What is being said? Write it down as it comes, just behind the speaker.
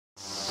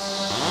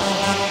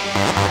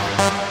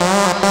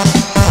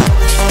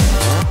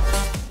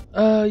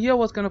Yo,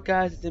 what's going up,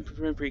 guys? It's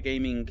Infantry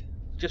Gaming.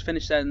 Just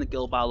finished setting the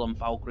guild battle on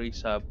Valkyrie,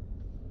 so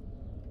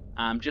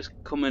I'm just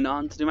coming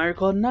on to do my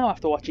recording now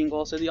after watching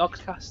also the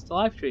Oxcast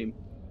live stream.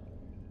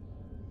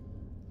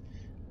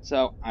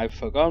 So I've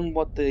forgotten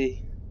what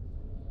the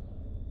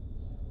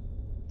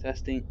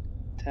test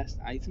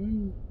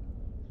item.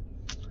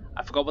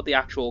 I forgot what the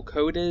actual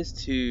code is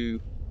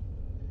to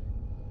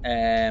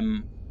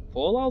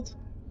Fallout.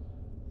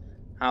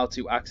 How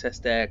to access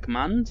their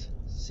command.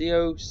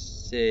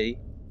 COC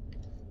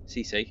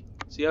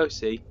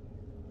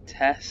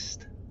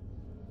test.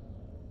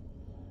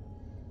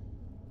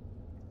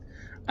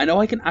 I know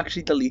I can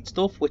actually delete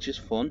stuff, which is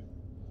fun.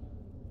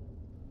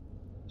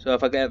 So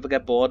if I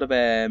get bored of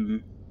a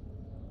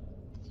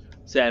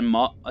certain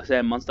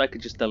monster, I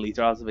could just delete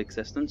her out of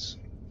existence.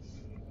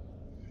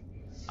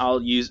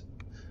 I'll use.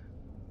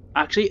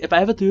 Actually, if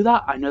I ever do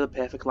that, I know the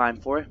perfect line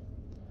for it.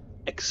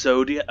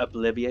 Exodia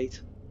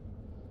Obliviate.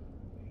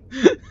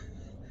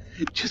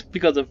 Just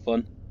because of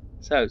fun.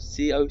 So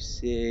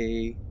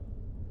COC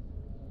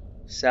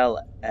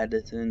cell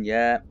editing.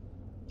 Yeah,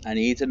 I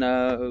need to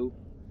know.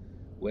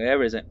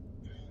 Where is it?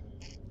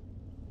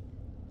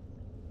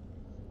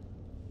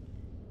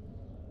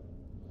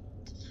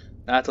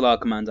 That's a lot of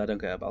commands I don't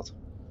care about.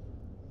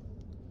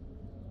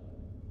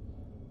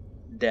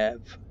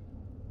 Dev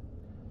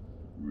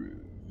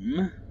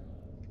room.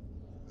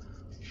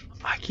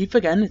 I keep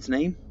forgetting its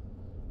name.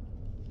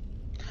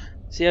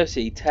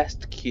 COC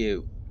test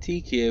Q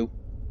TQ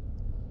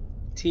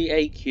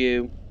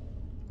TAQ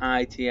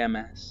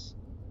ITMS.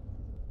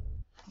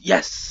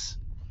 Yes,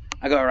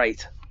 I got it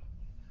right.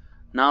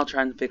 Now I'll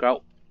try and figure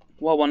out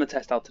what I want to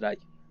test out today.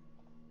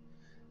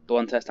 Do I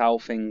want to test how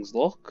things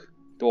look?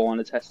 Do I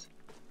want to test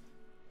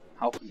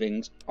how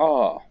things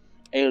are?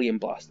 Alien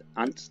Blast,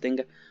 Ant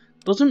Stinger.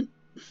 Doesn't.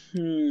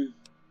 You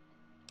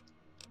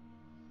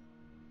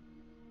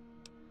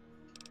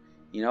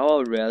know,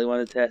 I really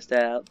want to test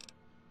out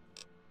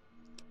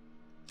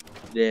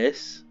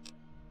this.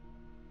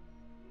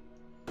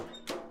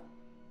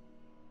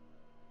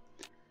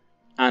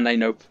 And I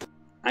know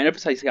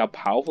precisely how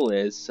powerful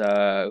it is,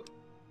 so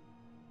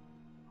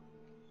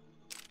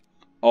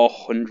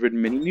 100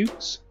 mini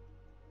nukes.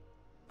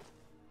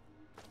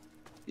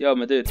 Yo,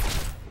 my dude,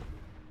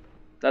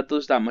 that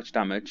does that much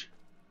damage.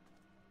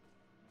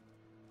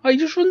 Oh, he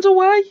just runs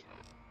away.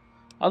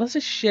 Oh, that's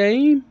a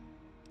shame.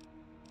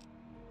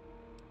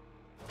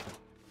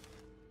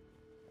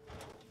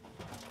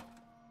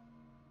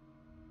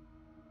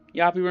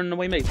 You happy running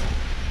away, mate?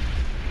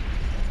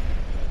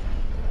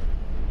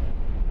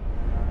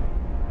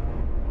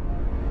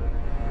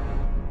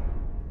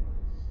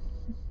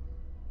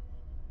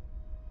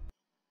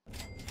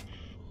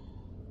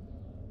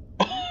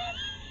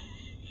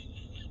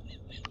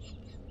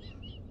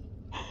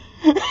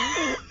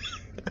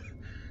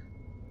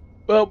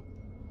 Well,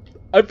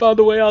 I found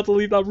a way out to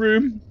leave that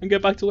room and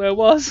get back to where I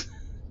was.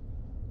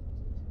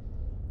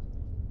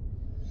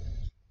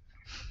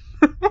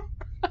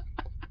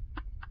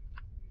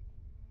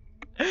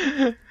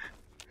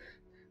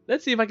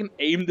 Let's see if I can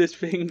aim this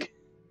thing.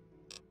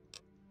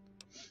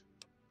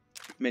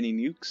 Mini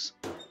nukes.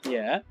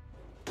 Yeah.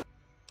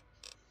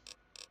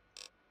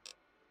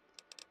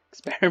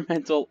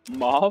 Experimental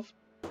Marv.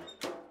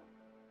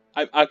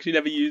 I've actually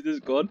never used this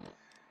gun,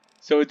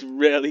 so it's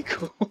really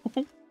cool.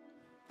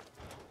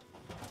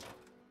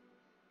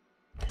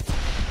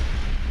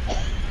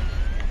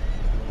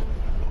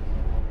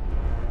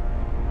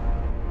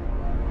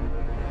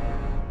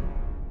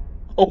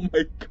 Oh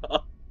my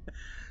god.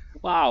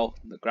 Wow,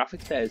 the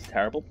graphics there is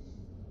terrible.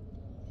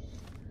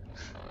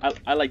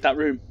 I like that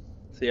room.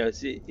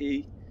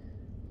 COCE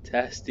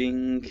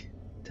testing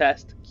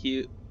test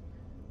cute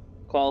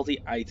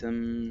quality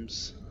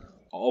items.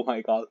 Oh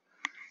my god.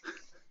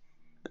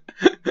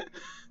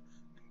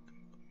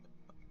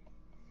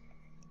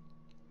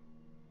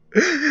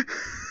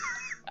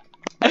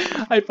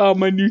 I found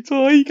my new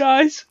toy,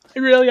 guys. I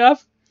really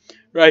have.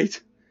 Right.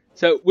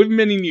 So with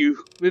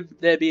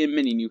there being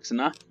mini nukes and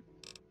that,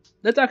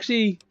 let's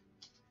actually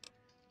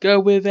go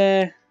with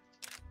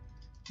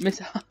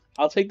missile.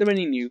 I'll take the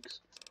mini nukes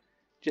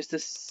just to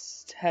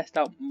test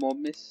out more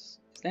Is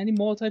there any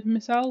more type of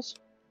missiles?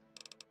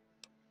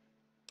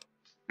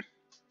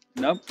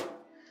 Nope.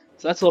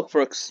 So let's look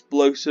for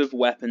explosive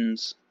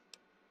weapons.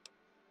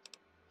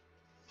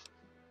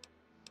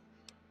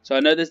 So I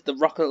know there's the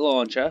rocket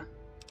launcher.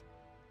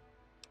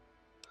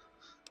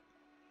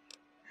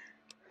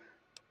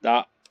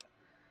 That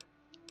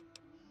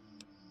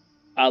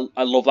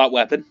I love that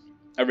weapon.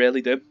 I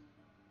really do.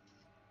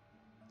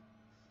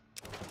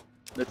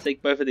 Let's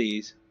take both of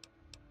these.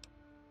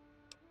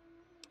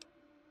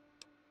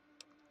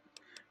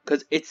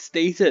 Because it's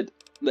stated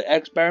the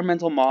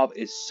experimental Marv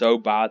is so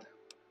bad.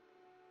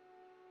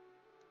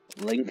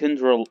 Lincoln's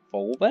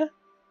revolver?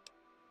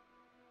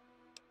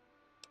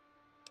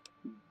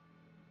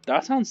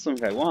 That sounds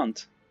something I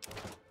want.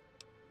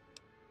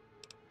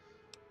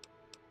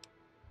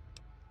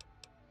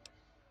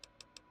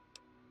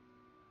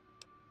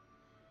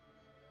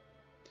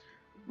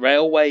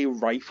 Railway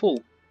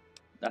rifle.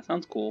 That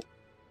sounds cool.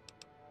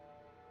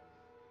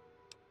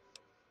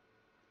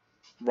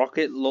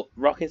 Rocket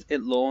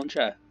it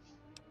launcher.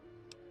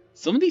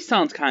 Some of these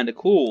sounds kind of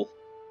cool.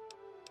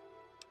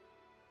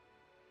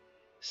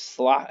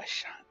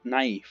 Slash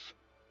knife.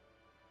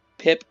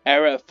 Pip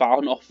error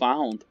found not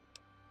found.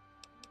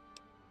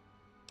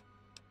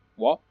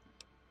 What?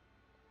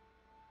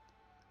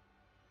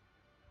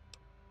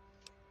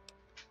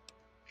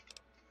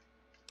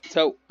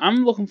 So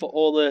I'm looking for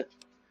all the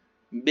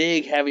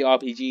big heavy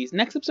RPGs.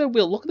 Next episode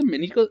we'll look at the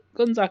mini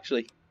guns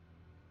actually.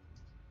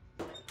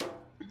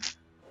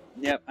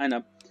 Yep, I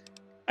know.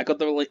 I got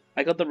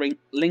the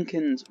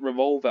Lincoln's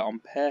revolver on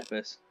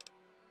purpose.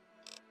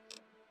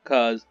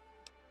 Cause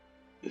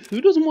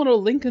who doesn't want a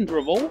Lincoln's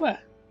revolver?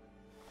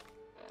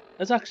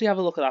 Let's actually have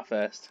a look at that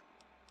first.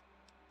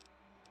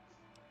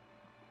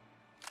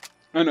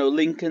 Oh no,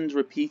 Lincoln's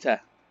repeater.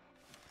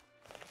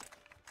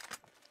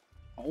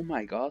 Oh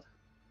my god.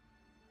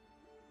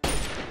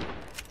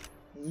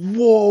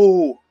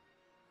 Whoa!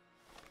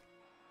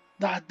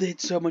 That did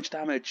so much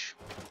damage.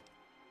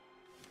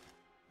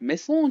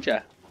 Missile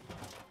launcher.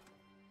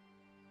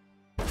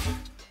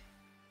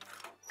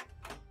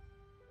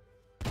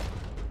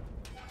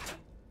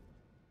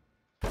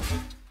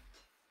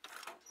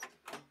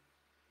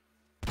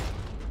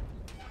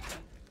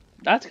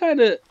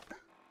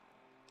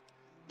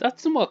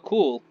 That's somewhat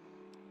cool.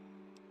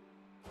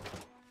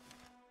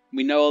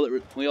 We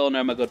all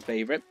know my good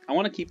favorite. I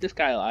want to keep this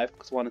guy alive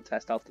because I want to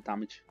test out the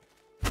damage.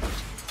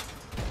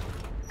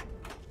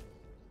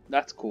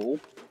 That's cool.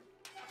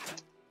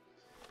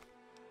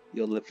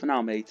 You'll live for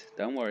now, mate.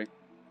 Don't worry.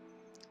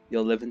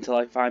 You'll live until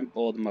I find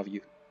boredom of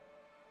you.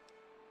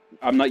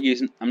 I'm not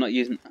using.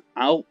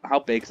 How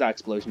big is that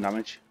explosion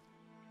damage?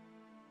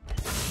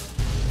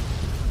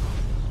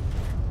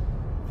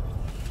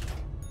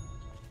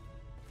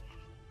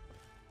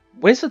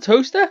 Where's the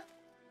toaster?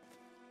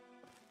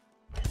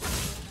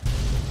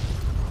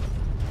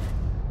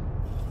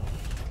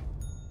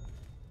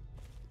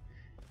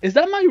 Is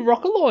that my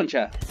rocket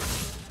launcher?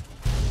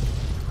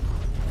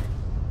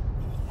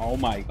 Oh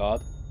my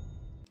god.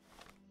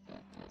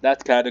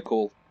 That's kinda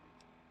cool.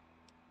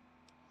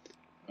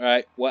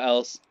 Alright, what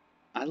else?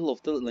 I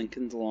love the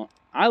Lincoln's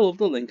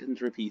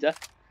repeater.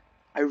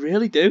 I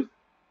really do.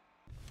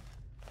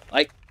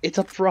 Like, it's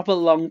a proper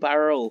long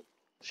barrel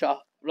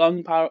shot.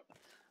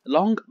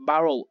 Long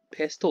barrel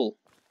pistol.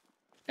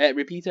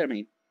 Repeater, I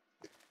mean.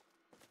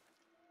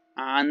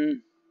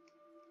 And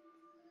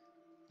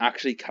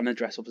actually kind of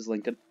dress up as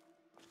Lincoln.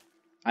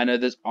 I know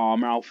there's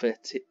armor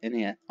outfits in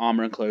here.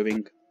 Armor and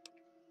clothing.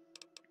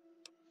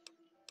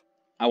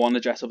 I want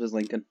to dress up as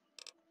Lincoln.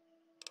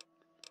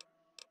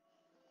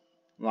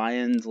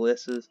 Lions,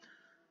 lizards.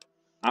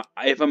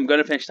 If I'm going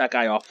to finish that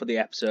guy off for the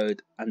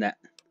episode, and that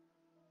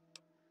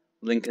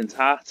Lincoln's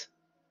hat.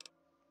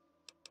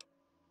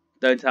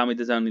 Don't tell me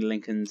there's only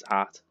Lincoln's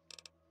hat.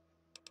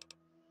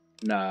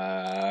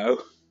 No.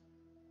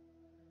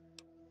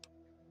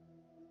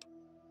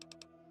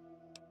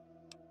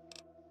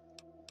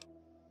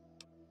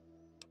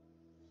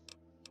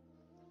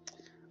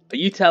 Are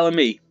you telling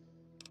me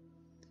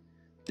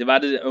they've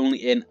added it only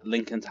in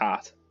Lincoln's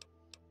hat?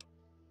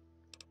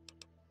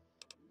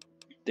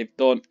 They've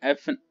done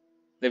everything.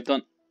 They've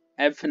done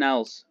everything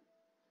else,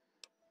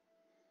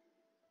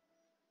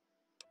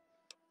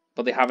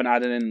 but they haven't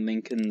added in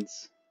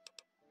Lincoln's.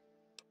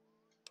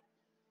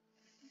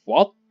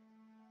 What?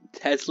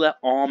 Tesla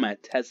armor,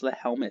 Tesla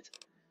helmet.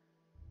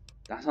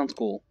 That sounds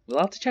cool. We'll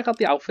have to check out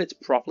the outfits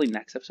properly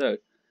next episode.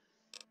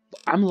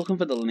 But I'm looking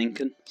for the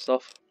Lincoln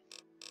stuff.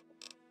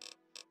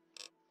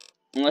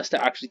 Unless they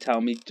actually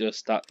tell me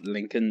just that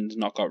Lincoln's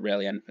not got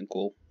really anything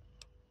cool.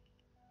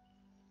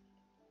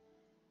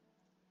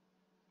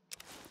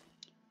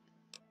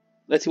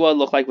 Let's see what it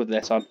look like with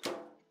this on.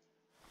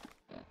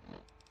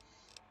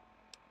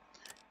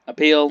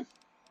 Appeal.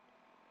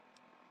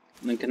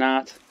 Lincoln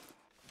art.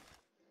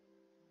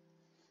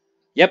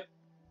 Yep.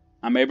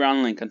 I'm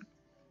Abraham Lincoln.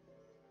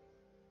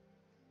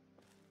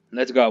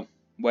 Let's go.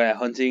 We're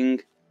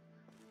hunting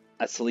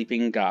a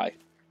sleeping guy.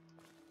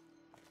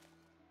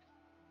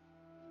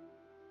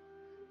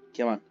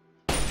 Come on.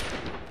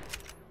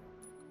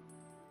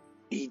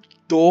 He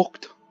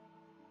ducked.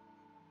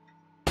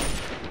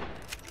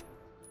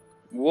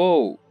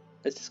 Whoa.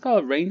 Has this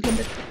got a range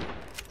limit?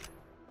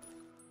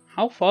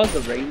 How far is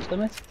the range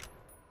limit?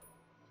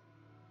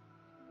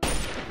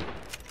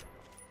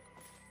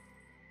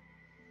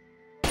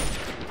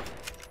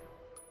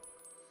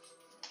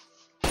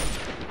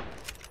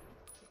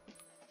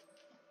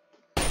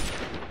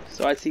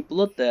 So I see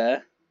blood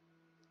there.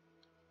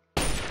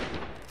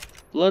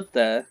 Blood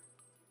there.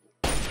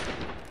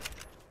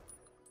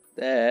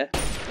 There.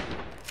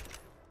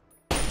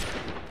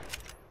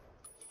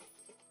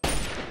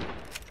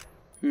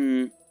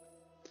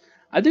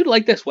 I do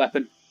like this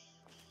weapon.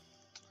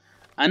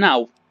 And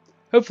now,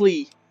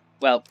 hopefully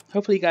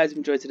you guys have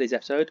enjoyed today's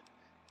episode.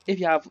 If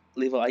you have,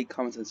 leave a like,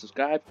 comment and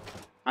subscribe.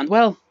 And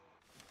well,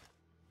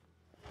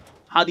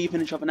 how do you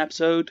finish off an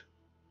episode?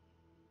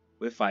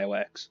 With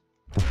fireworks.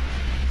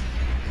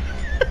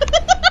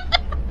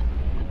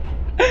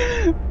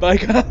 Bye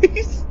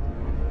guys.